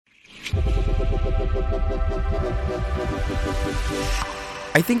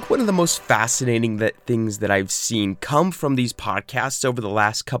I think one of the most fascinating things that I've seen come from these podcasts over the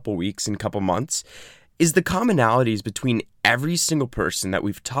last couple weeks and couple months is the commonalities between every single person that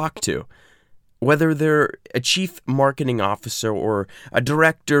we've talked to. Whether they're a chief marketing officer or a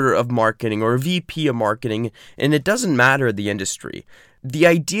director of marketing or a VP of marketing, and it doesn't matter the industry. The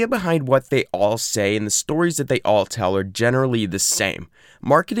idea behind what they all say and the stories that they all tell are generally the same.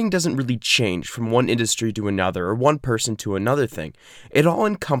 Marketing doesn't really change from one industry to another or one person to another thing. It all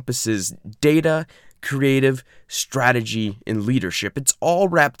encompasses data, creative, strategy, and leadership. It's all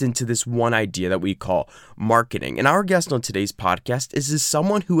wrapped into this one idea that we call marketing. And our guest on today's podcast is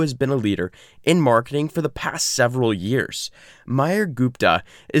someone who has been a leader in marketing for the past several years. Mayur Gupta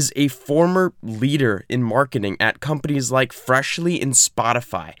is a former leader in marketing at companies like Freshly and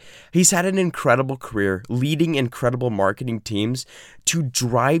Spotify. He's had an incredible career leading incredible marketing teams to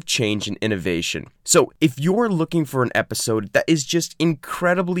drive change and innovation. So if you're looking for an episode that is just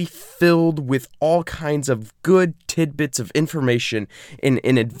incredibly filled with all kinds of good tidbits of information and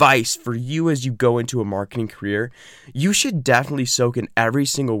advice for you as you go into a marketing career, you should definitely soak in every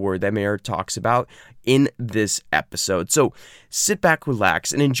single word that Mayur talks about in this episode. So sit back,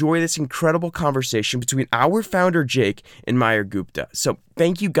 relax, and enjoy this incredible conversation between our founder, Jake, and Mayur Gupta. So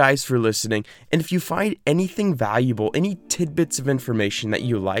thank you guys for listening. And if you find anything valuable, any tidbits of information that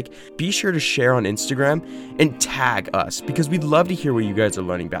you like, be sure to share on Instagram and tag us because we'd love to hear what you guys are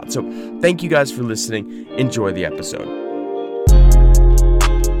learning about. So thank you guys for listening. Enjoy the episode.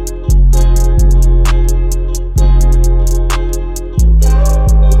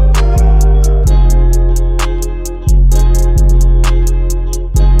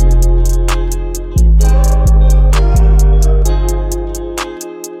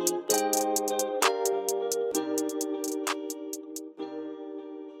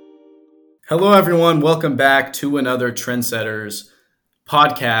 Hello, everyone. Welcome back to another Trendsetters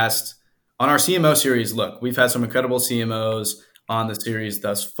podcast. On our CMO series, look, we've had some incredible CMOs on the series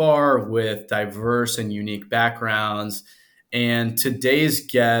thus far with diverse and unique backgrounds. And today's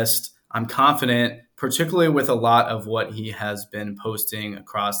guest, I'm confident, particularly with a lot of what he has been posting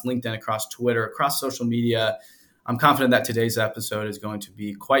across LinkedIn, across Twitter, across social media, I'm confident that today's episode is going to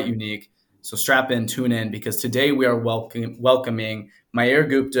be quite unique. So strap in, tune in, because today we are welcoming Mayur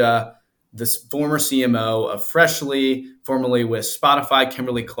Gupta, this former CMO of Freshly, formerly with Spotify,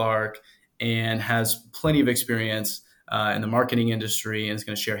 Kimberly-Clark, and has plenty of experience in the marketing industry and is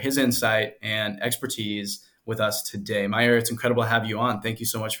going to share his insight and expertise with us today. Mayur, it's incredible to have you on. Thank you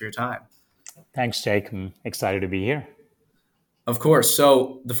so much for your time. Thanks, Jake. I'm excited to be here. Of course.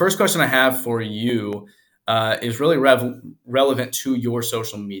 So the first question I have for you is really relevant to your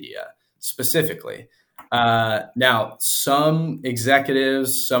social media specifically. Now, some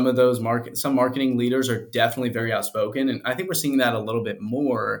executives, some marketing leaders are definitely very outspoken, and I think we're seeing that a little bit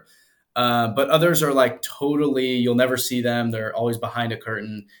more. But others are like totally, you'll never see them. They're always behind a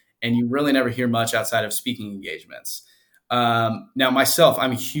curtain, and you really never hear much outside of speaking engagements. Now, myself,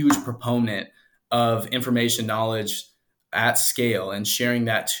 I'm a huge proponent of information knowledge at scale and sharing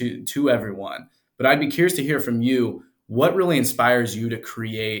that to everyone. But I'd be curious to hear from you, what really inspires you to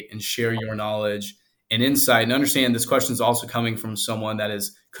create and share your knowledge and insight? And understand this question is also coming from someone that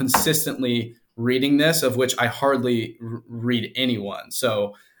is consistently reading this, of which I hardly read anyone.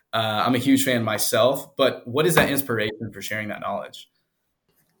 So I'm a huge fan myself, but what is that inspiration for sharing that knowledge?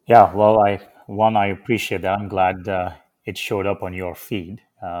 Yeah, well, I appreciate that. I'm glad it showed up on your feed.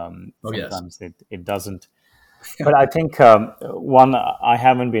 Sometimes Yes. it doesn't. But I think I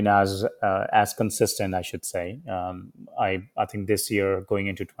haven't been as consistent, I should say. I think this year going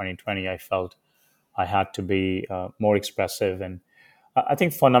into 2020, I felt I had to be more expressive. And I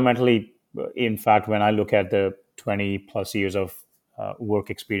think fundamentally, in fact, when I look at the 20 plus years of work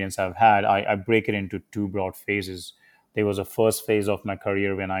experience I've had, I break it into two broad phases. There was a first phase of my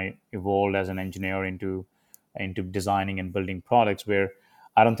career when I evolved as an engineer into designing and building products where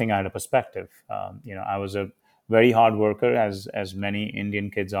I don't think I had a perspective. I was a very hard worker, as many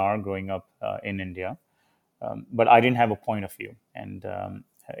Indian kids are growing up in India. But I didn't have a point of view. And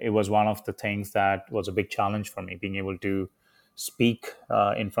it was one of the things that was a big challenge for me, being able to speak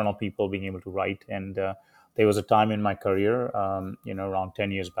in front of people, being able to write. And there was a time in my career, around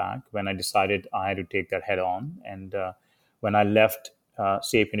 10 years back, when I decided I had to take that head on. And when I left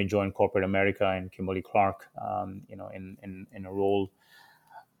Sapient to join corporate America and Kimberly-Clark, in a role,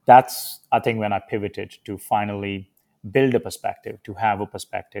 that's, I think, when I pivoted to finally build a perspective, to have a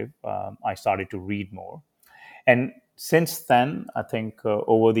perspective. I started to read more. And since then, I think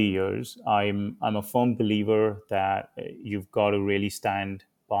over the years, I'm a firm believer that you've got to really stand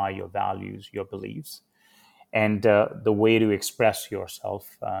by your values, your beliefs. And the way to express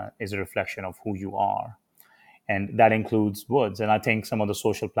yourself is a reflection of who you are. And that includes words. And I think some of the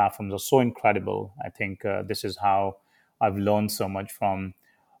social platforms are so incredible. I think this is how I've learned so much from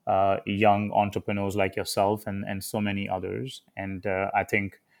young entrepreneurs like yourself and so many others. And I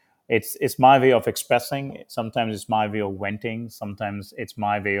think it's my way of expressing. Sometimes it's my way of venting. Sometimes it's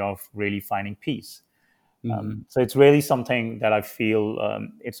my way of really finding peace. So it's really something that I feel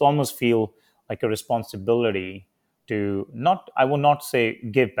it's almost feel like a responsibility to not, I will not say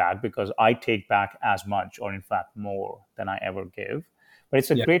give back, because I take back as much or in fact more than I ever give. But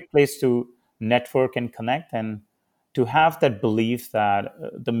it's a Yeah. great place to network and connect, and to have that belief that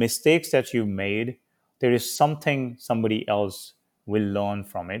the mistakes that you made, there is something somebody else will learn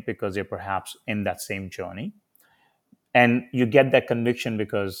from it because they're perhaps in that same journey. And you get that conviction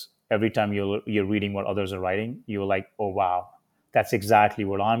because every time you're reading what others are writing, you're like, oh wow, that's exactly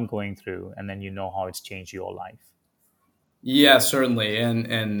what I'm going through, and then you know how it's changed your life. Yeah, certainly.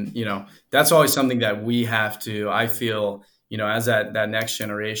 And that's always something that we have to, I feel, as that next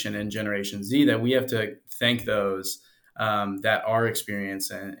generation and Generation Z, that we have to thank those that are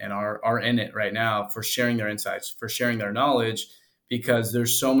experienced and are in it right now for sharing their insights, for sharing their knowledge, because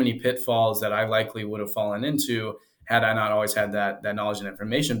there's so many pitfalls that I likely would have fallen into had I not always had that knowledge and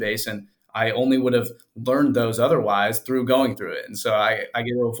information base. And I only would have learned those otherwise through going through it. And so I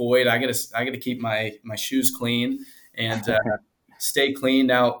get to avoid, I get to keep my shoes clean and stay clean.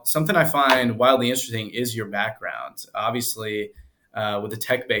 Now, something I find wildly interesting is your background. Obviously, with a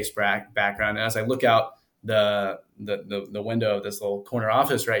tech-based background, and as I look out the window of this little corner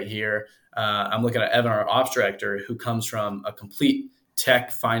office right here, I'm looking at Evan, our ops director, who comes from a complete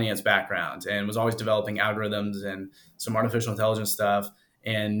tech finance background and was always developing algorithms and some artificial intelligence stuff.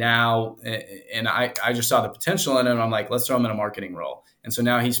 And now, and I just saw the potential in him. I'm like, let's throw him in a marketing role. And so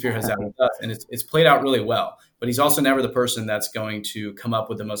now he spearheads that with us, and it's played out really well. But he's also never the person that's going to come up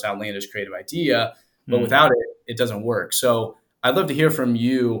with the most outlandish creative idea. But without it, it doesn't work. So I'd love to hear from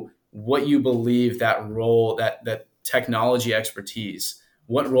you what you believe that role, that technology expertise,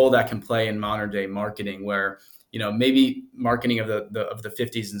 what role that can play in modern day marketing, where maybe marketing of the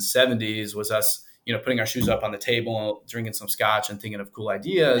 50s and 70s was us putting our shoes up on the table, drinking some scotch and thinking of cool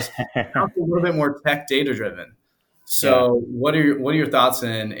ideas. Now it's a little bit more tech data driven. So what are your thoughts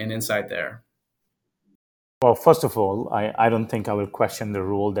and insight there? Well, first of all, I don't think I will question the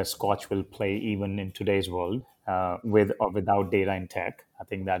role that Scotch will play even in today's world, with or without data in tech. I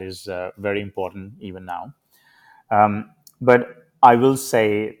think that is very important even now. But I will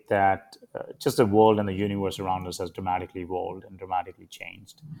say that just the world and the universe around us has dramatically evolved and dramatically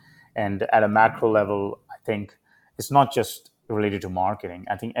changed. And at a macro level, I think it's not just related to marketing.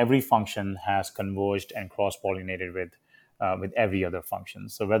 I think every function has converged and cross-pollinated with every other function.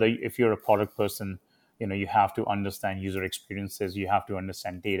 So whether if you're a product person, you have to understand user experiences, you have to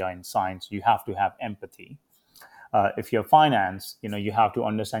understand data and science, you have to have empathy. If you're finance, you have to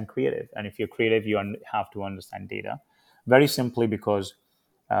understand creative, and if you're creative, you have to understand data. Very simply because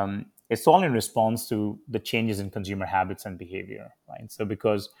it's all in response to the changes in consumer habits and behavior, right? So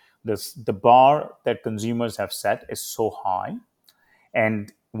because the bar that consumers have set is so high,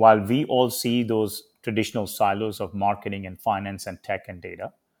 and while we all see those traditional silos of marketing and finance and tech and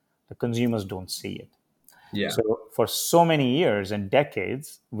data, the consumers don't see it. Yeah. So for so many years and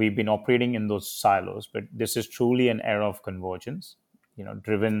decades, we've been operating in those silos, but this is truly an era of convergence,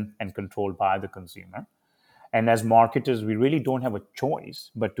 driven and controlled by the consumer. And as marketers, we really don't have a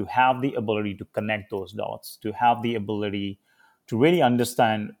choice but to have the ability to connect those dots, to have the ability to really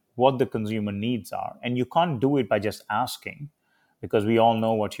understand what the consumer needs are. And you can't do it by just asking, because we all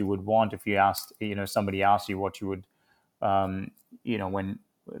know what you would want if you asked, somebody asked you what you would, when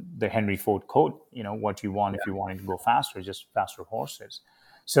the Henry Ford quote, what you want if you wanted to go faster, just faster horses.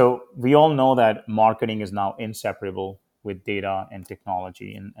 So we all know that marketing is now inseparable with data and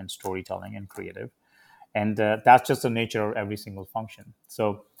technology and storytelling and creative. And that's just the nature of every single function.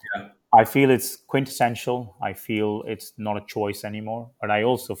 So I feel it's quintessential. I feel it's not a choice anymore. But I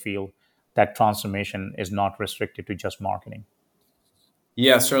also feel that transformation is not restricted to just marketing.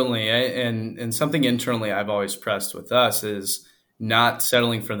 Yeah, certainly. And something internally I've always pressed with us is not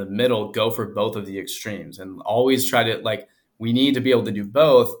settling for the middle, go for both of the extremes, and always try to, we need to be able to do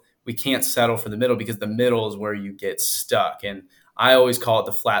both. We can't settle for the middle, because the middle is where you get stuck. And I always call it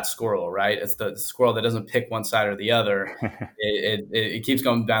the flat squirrel, right? It's the squirrel that doesn't pick one side or the other. It keeps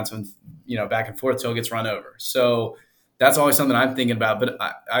going bouncing, back and forth till it gets run over. So that's always something I'm thinking about. But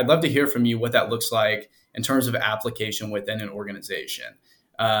I'd love to hear from you what that looks like in terms of application within an organization.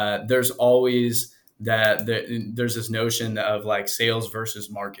 There's always that there's this notion of like sales versus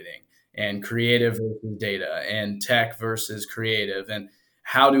marketing and creative versus data and tech versus creative, and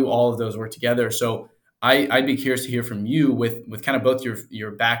how do all of those work together? So I'd be curious to hear from you with kind of both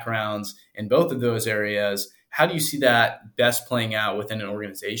your backgrounds in both of those areas. How do you see that best playing out within an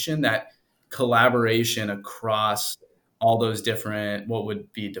organization, that collaboration across all those different, what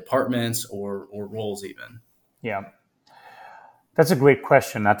would be departments or roles even? Yeah, that's a great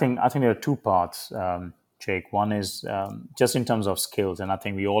question. I think there are two parts, Jake. One is just in terms of skills, and I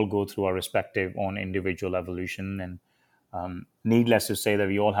think we all go through our respective own individual evolution, and needless to say that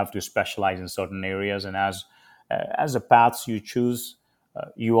we all have to specialize in certain areas. And as the paths you choose,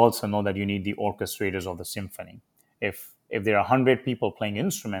 you also know that you need the orchestrators of the symphony. If there are 100 people playing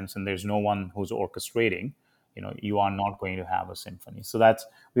instruments and there's no one who's orchestrating, you are not going to have a symphony. So that's,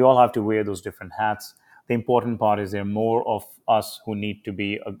 we all have to wear those different hats. The important part is there are more of us who need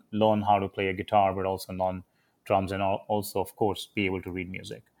to learn how to play a guitar, but also learn drums, and also, of course, be able to read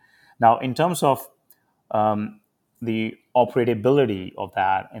music. Now, in terms of the operability of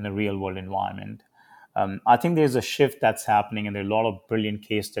that in a real world environment, I think there's a shift that's happening, and there are a lot of brilliant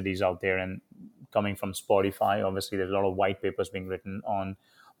case studies out there. And coming from Spotify, obviously, there's a lot of white papers being written on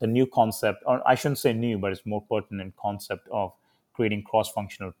the new concept, or I shouldn't say new, but it's more pertinent concept of creating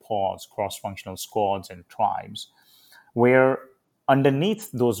cross-functional pods, cross-functional squads and tribes, where underneath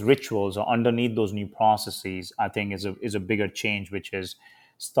those rituals or underneath those new processes, I think is a bigger change, which is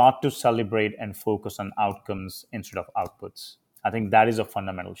start to celebrate and focus on outcomes instead of outputs. I think that is a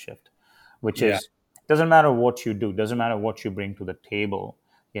fundamental shift, which Yeah. is, doesn't matter what you do, doesn't matter what you bring to the table,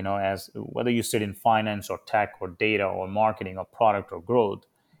 as whether you sit in finance or tech or data or marketing or product or growth,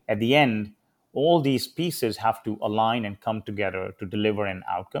 at the end, all these pieces have to align and come together to deliver an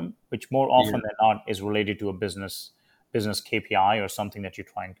outcome, which more Yeah. often than not is related to a business KPI or something that you're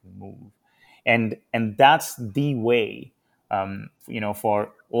trying to move. And that's the way,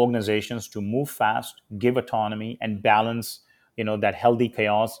 for organizations to move fast, give autonomy, and balance, that healthy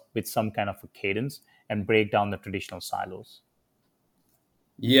chaos with some kind of a cadence and break down the traditional silos.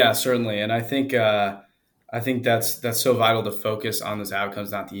 Yeah, certainly. And I think that's so vital to focus on those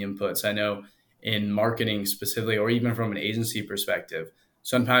outcomes, not the inputs. I know in marketing specifically, or even from an agency perspective,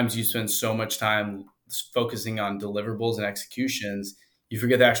 sometimes you spend so much time focusing on deliverables and executions, you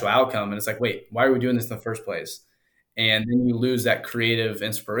forget the actual outcome. And it's like, wait, why are we doing this in the first place? And then you lose that creative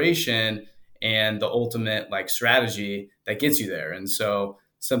inspiration and the ultimate like strategy that gets you there. And so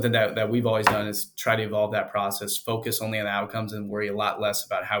something that we've always done is try to evolve that process, focus only on the outcomes, and worry a lot less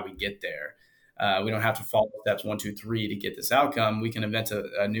about how we get there. We don't have to follow steps 1, 2, 3 to get this outcome. We can invent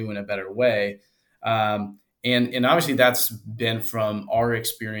a new and a better way. And obviously that's been from our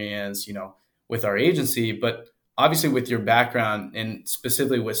experience, with our agency, but obviously with your background and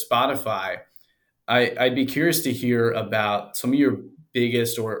specifically with Spotify, I'd be curious to hear about some of your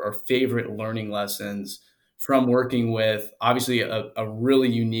biggest or favorite learning lessons from working with obviously a really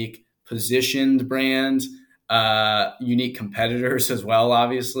unique positioned brand, unique competitors as well.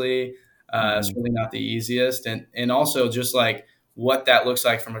 Obviously, it's Mhm. really not the easiest, and also just like what that looks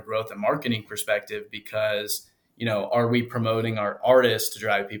like from a growth and marketing perspective. Because are we promoting our artists to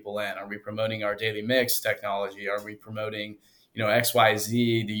drive people in? Are we promoting our daily mix technology? Are we promoting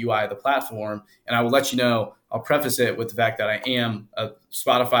XYZ, the UI of the platform? And I will let you know, I'll preface it with the fact that I am a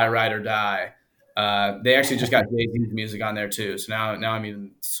Spotify ride or die. They actually just got Jay-Z's music on there too. So now I'm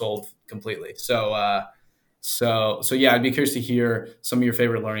even sold completely. So yeah, I'd be curious to hear some of your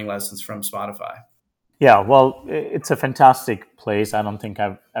favorite learning lessons from Spotify. Yeah, well, it's a fantastic place. I don't think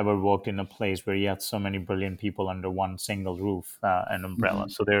I've ever worked in a place where you have so many brilliant people under one single roof and umbrella.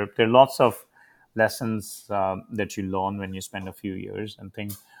 Mhm. So there are lots of lessons that you learn when you spend a few years. And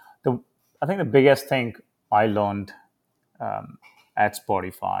the I think the biggest thing I learned at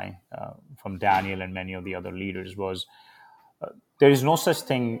Spotify from Daniel and many of the other leaders was there is no such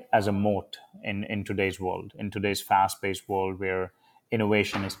thing as a moat in today's world, in today's fast-paced world where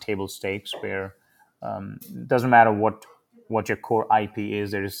innovation is table stakes, where it doesn't matter what your core IP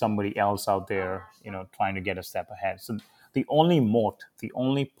is, there is somebody else out there, trying to get a step ahead. So the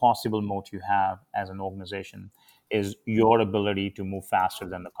only possible moat you have as an organization is your ability to move faster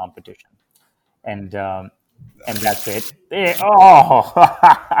than the competition. And that's it. Oh,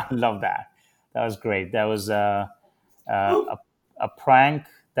 I love that. That was great. That was a prank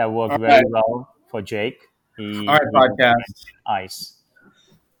that worked All very right. well for Jake. All right, He went podcast. ice.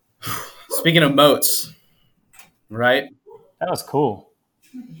 Speaking of moats, right? That was cool.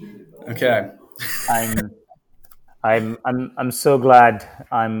 Okay. I'm I'm so glad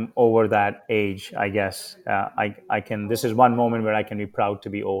I'm over that age. I guess I can. This is one moment where I can be proud to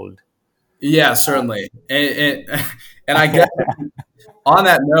be old. Yeah, certainly. And I guess on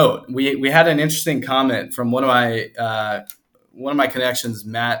that note, we had an interesting comment from one of my connections,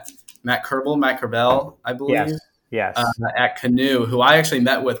 Matt Kerbel, Matt Kerbel, I believe, Yes, yes. at Canoe, who I actually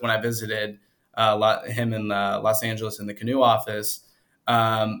met with when I visited him in Los Angeles in the Canoe office.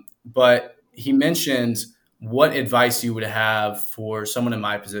 But he mentioned what advice you would have for someone in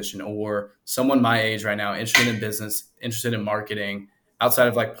my position or someone my age right now, interested in business, interested in marketing, outside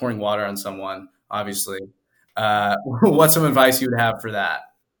of like pouring water on someone, obviously. What's some advice you would have for that?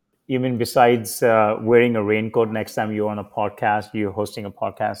 You mean besides wearing a raincoat next time you're on a podcast, you're hosting a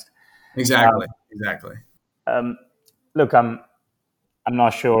podcast? Exactly. Exactly. Um, Look, I'm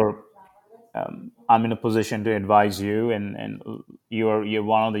not sure I'm in a position to advise you, and you're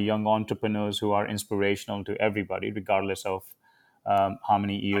one of the young entrepreneurs who are inspirational to everybody, regardless of how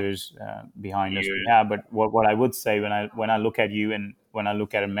many years behind us we have. But what I would say when I look at you and when I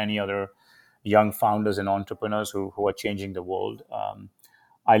look at many other young founders and entrepreneurs who are changing the world,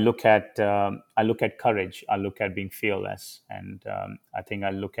 I look at courage. I look at being fearless, and I think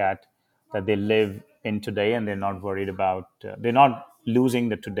I look at that they live in today and they're not worried about they're not losing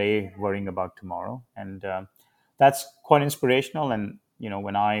the today, worrying about tomorrow, and that's quite inspirational. And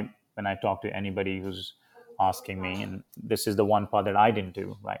when I talk to anybody who's asking me, and this is the one part that I didn't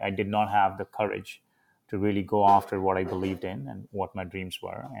do, right? I did not have the courage to really go after what I believed in and what my dreams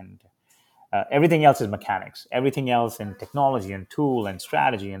were, and everything else is mechanics. Everything else in technology and tool and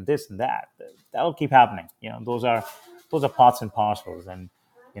strategy and this and that, that'll keep happening. Those are parts and parcels, and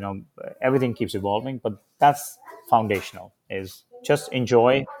everything keeps evolving. But that's foundational. Is just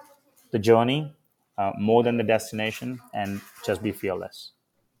enjoy the journey more than the destination, and just be fearless.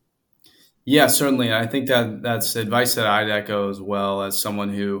 Yeah, certainly. I think that that's advice that I'd echo as well as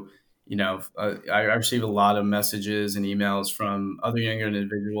someone who, I receive a lot of messages and emails from other younger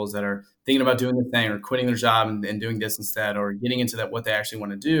individuals that are thinking about doing the thing or quitting their job and doing this instead or getting into that what they actually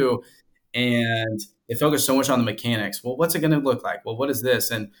want to do. And they focus so much on the mechanics. Well, what's it going to look like? Well, what is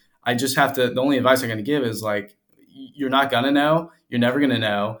this? And I just have to, the only advice I'm going to give is like, you're not going to know, you're never going to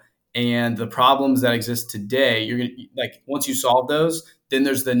know. And the problems that exist today, you're going to, like, once you solve those, then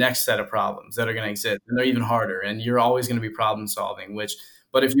there's the next set of problems that are going to exist and they're even harder. And you're always going to be problem solving,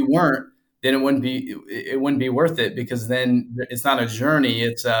 but if you weren't, then it wouldn't be worth it because then it's not a journey.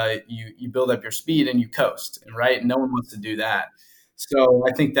 It's you build up your speed and you coast, and right. No one wants to do that. So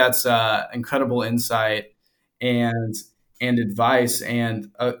I think that's incredible insight and advice.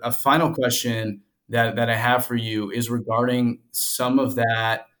 And a final question that I have for you is regarding some of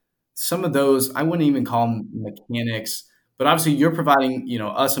those. I wouldn't even call them mechanics, but obviously you're providing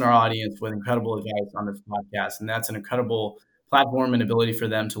us and our audience with incredible advice on this podcast, and that's an incredible platform and ability for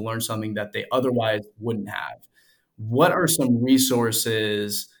them to learn something that they otherwise wouldn't have. What are some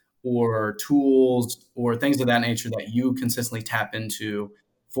resources or tools or things of that nature that you consistently tap into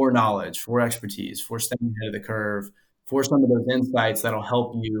for knowledge, for expertise, for staying ahead of the curve, for some of those insights that'll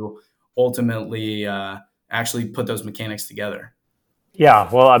help you ultimately actually put those mechanics together? Yeah,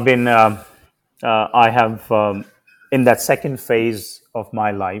 well, I have in that second phase of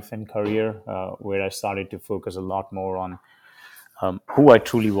my life and career where I started to focus a lot more on who I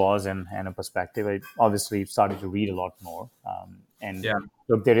truly was and a perspective. I obviously started to read a lot more. And Yeah.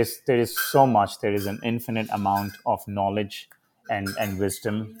 look, there is so much. There is an infinite amount of knowledge and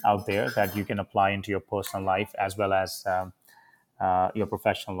wisdom out there that you can apply into your personal life as well as your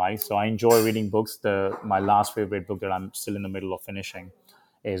professional life. So I enjoy reading books. My last favorite book that I'm still in the middle of finishing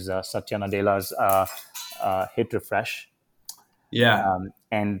is Satya Nadella's Hit Refresh, Yeah.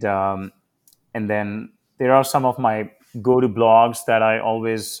 and and then there are some of my go-to blogs that I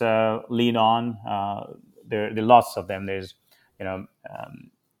always lean on. There are lots of them. There's you know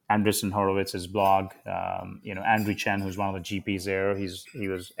Andreessen Horowitz's blog. Andrew Chen, who's one of the GPs there. He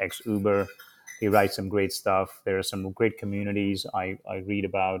was ex Uber. He writes some great stuff. There are some great communities. I read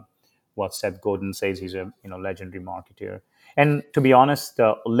about what Seth Godin says. He's a legendary marketer. And to be honest,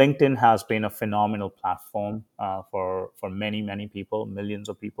 LinkedIn has been a phenomenal platform for many people, millions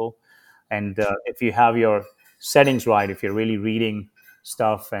of people. And if you have your settings right, if you're really reading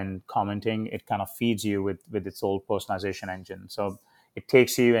stuff and commenting, it kind of feeds you with its old personalization engine. So it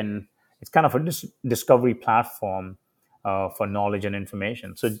takes you and it's kind of a discovery platform for knowledge and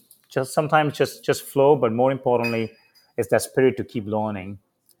information. So just sometimes just flow, but more importantly, it's that spirit to keep learning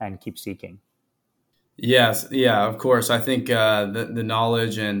and keep seeking. Yes, yeah, of course. I think the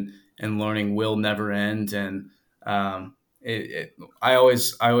knowledge and learning will never end, and I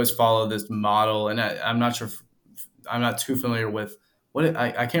always follow this model, and I'm not too familiar with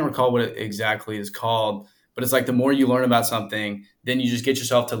I can't recall what it exactly is called, But it's like the more you learn about something, then you just get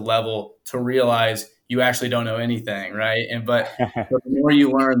yourself to the level to realize you actually don't know anything, right? But the more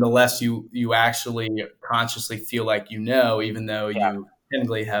you learn, the less you actually consciously feel like you know, even though Yeah, you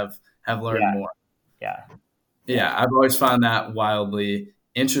technically have learned yeah, more. yeah, yeah. Yeah, I've always found that wildly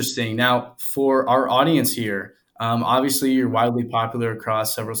interesting. Now, for our audience here, obviously you're widely popular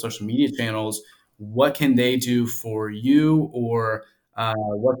across several social media channels. What can they do for you, or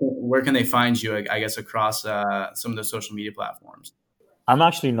where can they find you? I guess across some of the social media platforms. I'm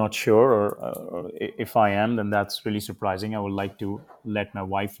actually not sure, or if I am, then that's really surprising. I would like to let my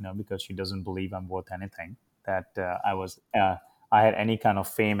wife know because she doesn't believe I'm worth anything. That I had any kind of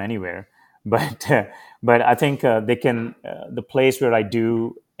fame anywhere. But but I think they can. The place where I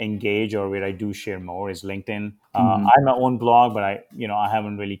do engage or where I do share more is LinkedIn. Mm-hmm. I have my own blog, but I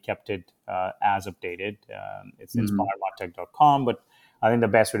haven't really kept it as updated. It's Mm-hmm. inspiremartech.com, but I think the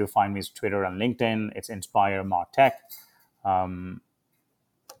best way to find me is Twitter and LinkedIn. It's Inspire Martech. Um,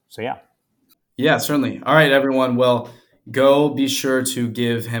 so yeah. Yeah, certainly. All right, everyone. Well, go be sure to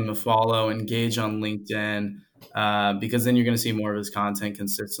give him a follow, engage on LinkedIn, because then you're going to see more of his content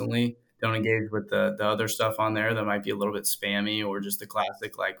consistently. Don't engage with the other stuff on there that might be a little bit spammy or just the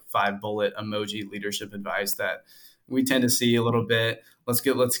classic like 5 bullet emoji leadership advice that we tend to see a little bit. Let's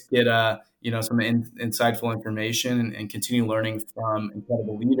get some insightful information and continue learning from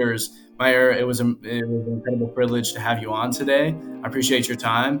incredible leaders. Meyer, it was an incredible privilege to have you on today. I appreciate your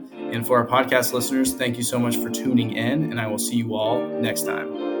time. And for our podcast listeners, thank you so much for tuning in, and I will see you all next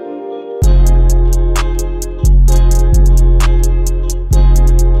time.